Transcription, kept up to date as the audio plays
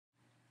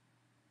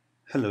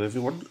Hello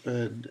everyone,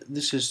 and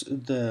this is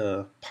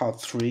the part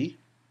 3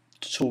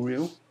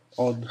 tutorial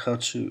on how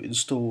to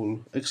install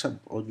XAMPP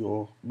on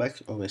your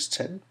Mac OS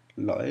X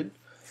line,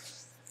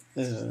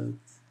 uh,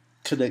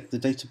 connect the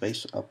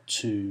database up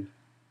to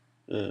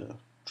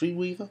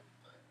Dreamweaver,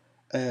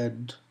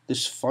 and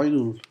this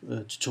final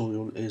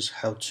tutorial is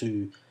how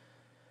to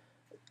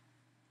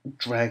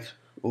drag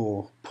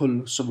or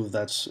pull some of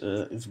that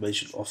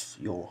information off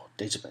your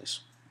database.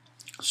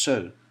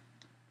 So,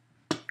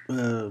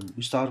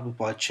 we started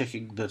by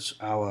checking that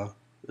our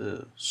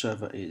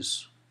server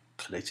is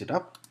connected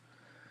up.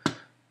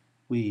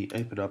 We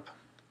open up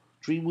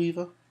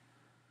Dreamweaver,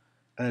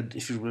 and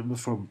if you remember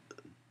from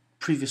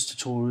previous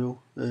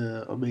tutorial,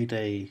 I made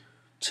a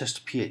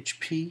test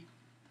PHP,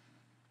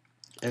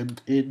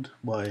 and in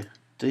my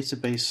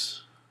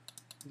database,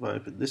 if I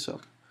open this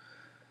up,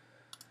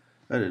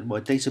 and in my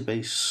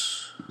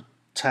database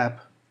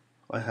tab,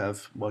 I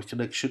have my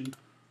connection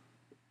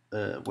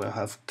where I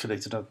have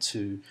connected up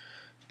to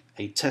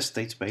a test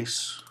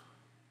database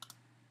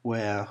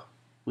where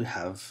we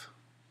have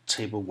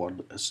table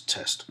 1 as a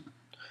test.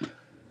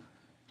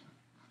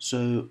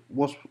 So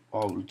what I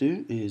will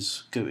do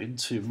is go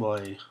into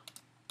my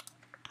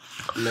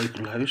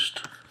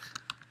localhost,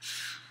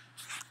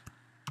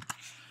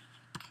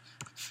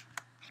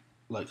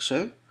 like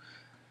so,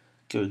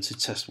 go into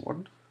test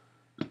 1,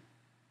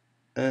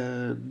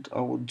 and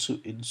I want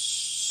to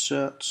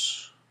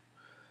insert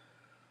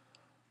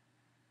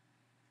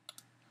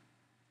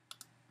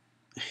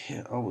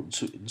here. I want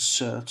to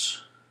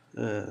insert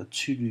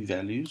two new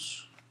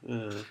values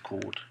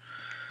called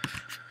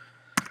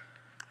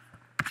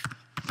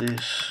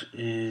this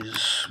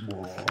is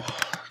more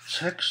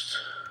text,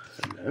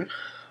 hello,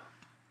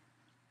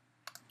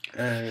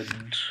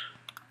 and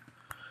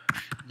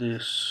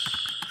this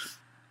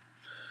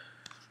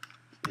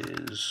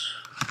is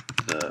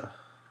the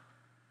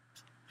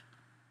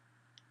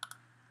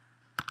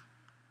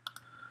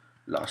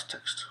last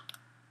text,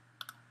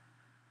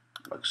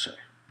 like so.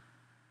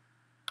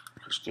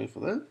 Let's go for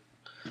that.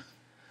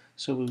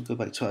 So we'll go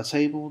back to our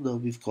table. Now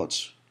we've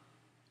got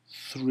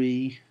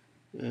three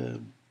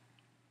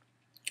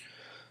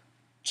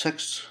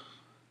text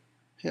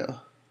here.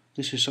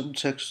 This is some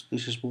text,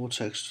 this is more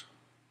text,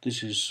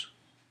 this is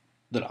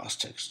the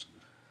last text.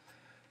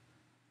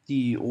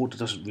 The order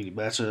doesn't really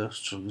matter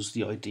as long as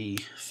the ID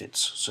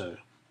fits. So,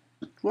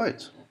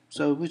 right.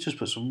 So we just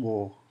put some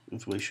more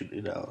information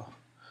in our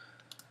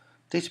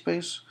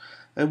database,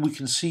 and we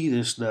can see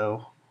this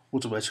now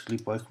automatically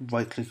by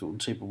right-clicking on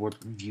table 1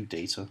 and view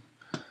data.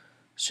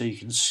 So you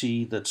can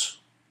see that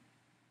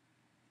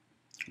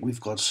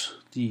we've got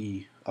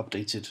the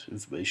updated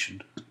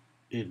information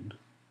in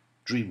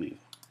Dreamweaver.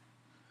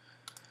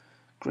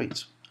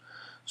 Great.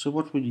 So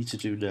what we need to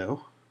do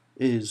now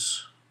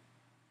is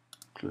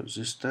close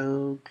this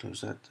down,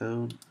 close that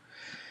down,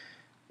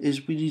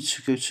 is we need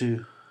to go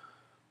to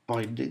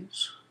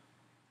bindings,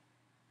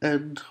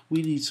 and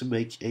we need to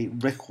make a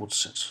record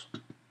set.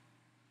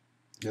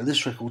 Now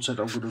this record set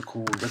I'm going to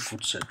call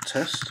record set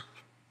test,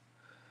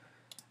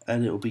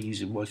 and it will be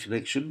using my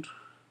connection.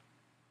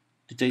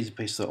 The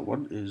database that I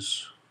want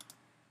is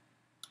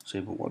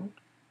table 1,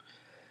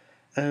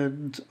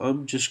 and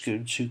I'm just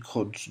going to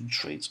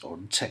concentrate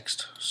on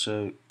text.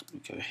 So we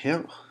go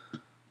here,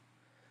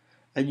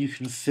 and you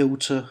can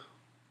filter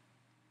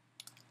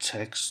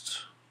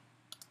text,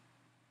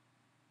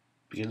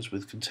 begins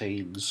with,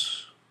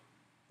 contains,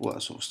 all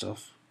that sort of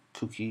stuff,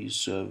 cookies,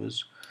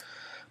 servers.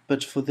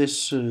 But for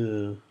this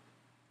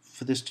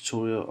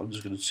tutorial, I'm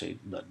just going to say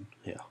none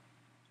here.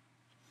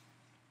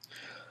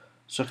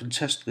 So I can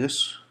test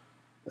this,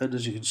 and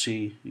as you can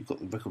see, you've got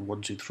the record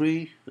 1, 2,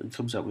 3, and it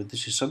comes out with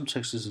this is some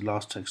text, this is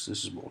last text,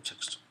 this is more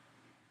text.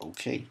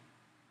 Okay.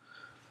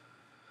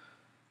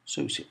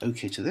 So we say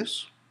OK to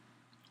this,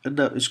 and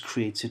now it's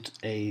created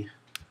a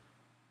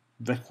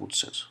record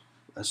set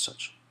as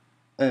such.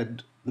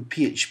 And the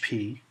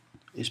PHP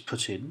is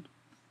put in.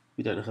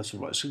 We don't have to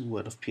write a single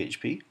word of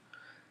PHP.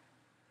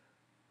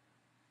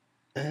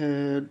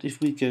 And if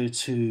we go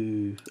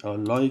to our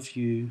live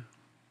view,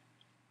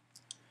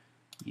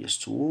 yes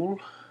to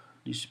all,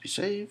 needs to be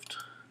saved.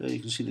 You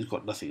can see there's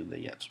got nothing in there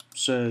yet.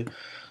 So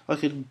I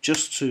can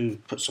just to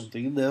put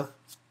something in there,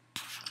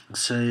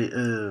 say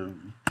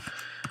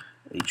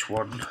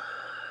h1,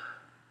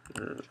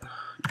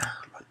 yeah,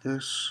 like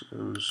this,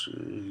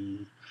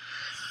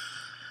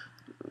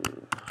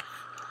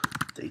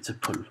 data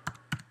pull,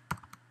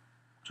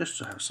 just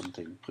to have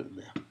something put in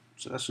there.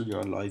 So that's in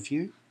our live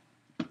view.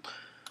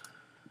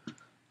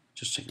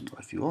 Just taking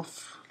live view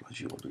off, live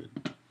view on in.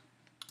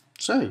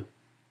 So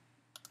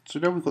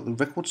now we've got the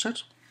record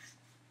set,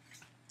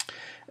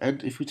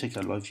 and if we take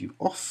our live view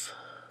off,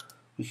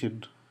 we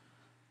can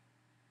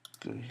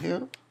go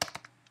here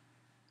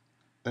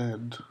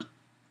and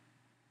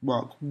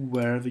mark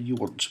wherever you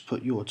want to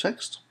put your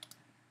text.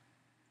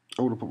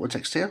 I want to put my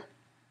text here,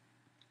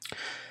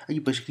 and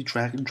you basically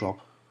drag and drop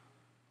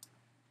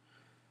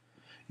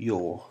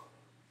your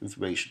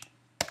information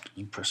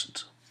and press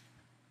enter.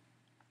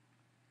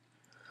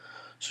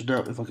 So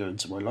now if I go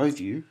into my live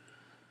view,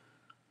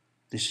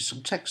 this is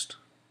some text,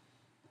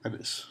 and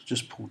it's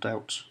just pulled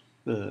out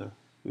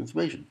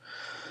information.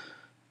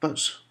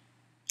 But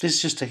this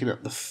is just taking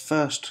up the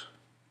first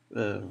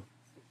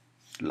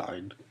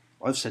line.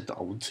 I've said that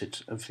I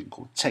wanted everything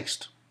called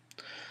text.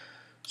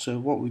 So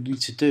what we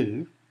need to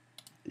do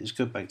is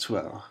go back to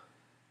our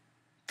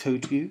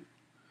code view,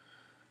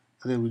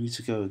 and then we need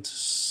to go into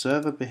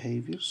server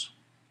behaviors.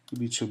 We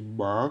need to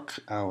mark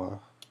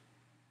our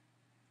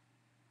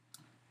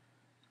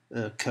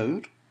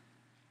code,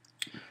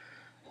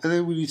 and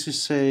then we need to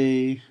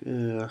say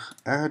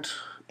add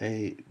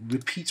a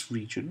repeat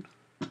region,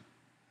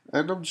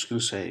 and I'm just going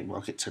to say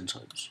mark it 10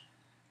 times,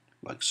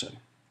 like so.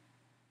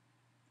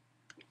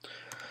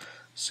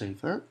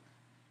 Save that,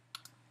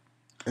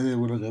 and then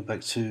when I go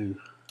back to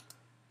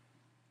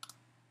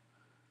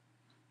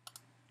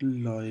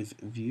live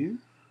view,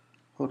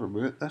 hold on a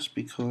minute, that's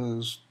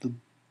because the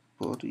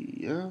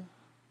body, there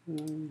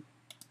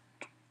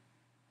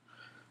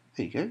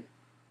you go.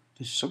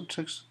 This is some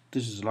text,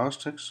 this is the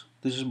last text,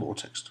 this is more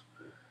text.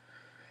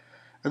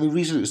 And the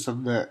reason it's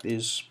done that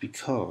is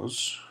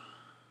because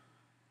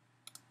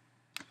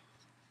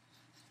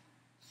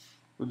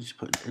I need to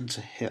put an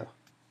enter here,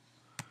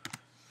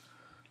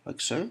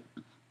 like so.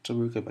 So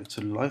we'll go back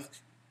to live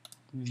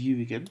view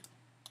again.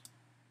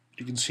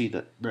 You can see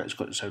that now it's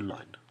got its own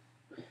line.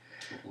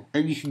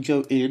 And you can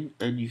go in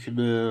and you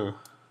can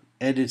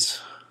edit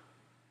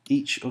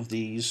each of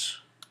these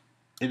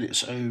in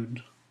its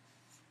own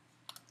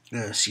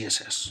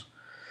CSS.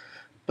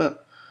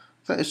 But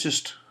that is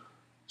just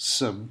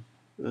some,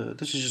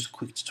 this is just a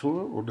quick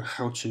tutorial on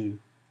how to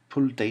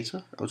pull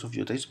data out of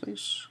your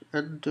database,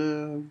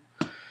 and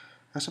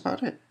that's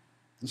about it.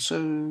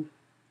 So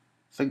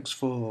thanks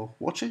for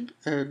watching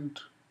and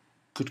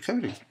good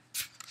coding.